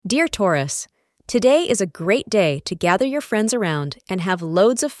Dear Taurus, today is a great day to gather your friends around and have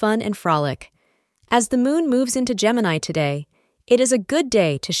loads of fun and frolic. As the moon moves into Gemini today, it is a good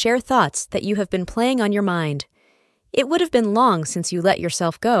day to share thoughts that you have been playing on your mind. It would have been long since you let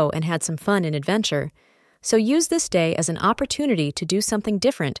yourself go and had some fun and adventure, so use this day as an opportunity to do something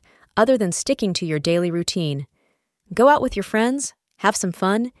different other than sticking to your daily routine. Go out with your friends, have some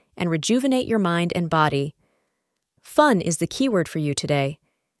fun, and rejuvenate your mind and body. Fun is the keyword for you today.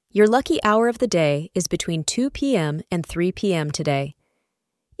 Your lucky hour of the day is between 2 p.m. and 3 p.m. today.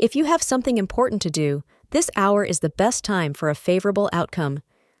 If you have something important to do, this hour is the best time for a favorable outcome.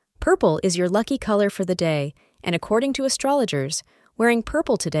 Purple is your lucky color for the day, and according to astrologers, wearing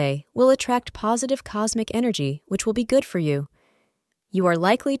purple today will attract positive cosmic energy, which will be good for you. You are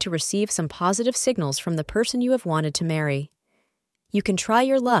likely to receive some positive signals from the person you have wanted to marry. You can try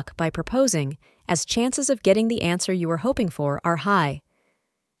your luck by proposing, as chances of getting the answer you are hoping for are high.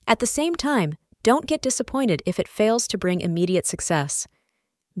 At the same time, don't get disappointed if it fails to bring immediate success.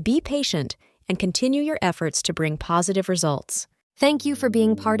 Be patient and continue your efforts to bring positive results. Thank you for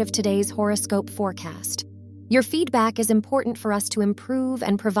being part of today's horoscope forecast. Your feedback is important for us to improve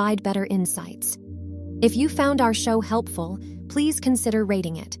and provide better insights. If you found our show helpful, please consider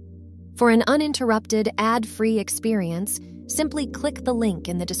rating it. For an uninterrupted, ad-free experience, simply click the link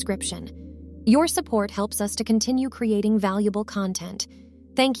in the description. Your support helps us to continue creating valuable content.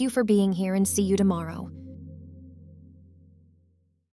 Thank you for being here and see you tomorrow.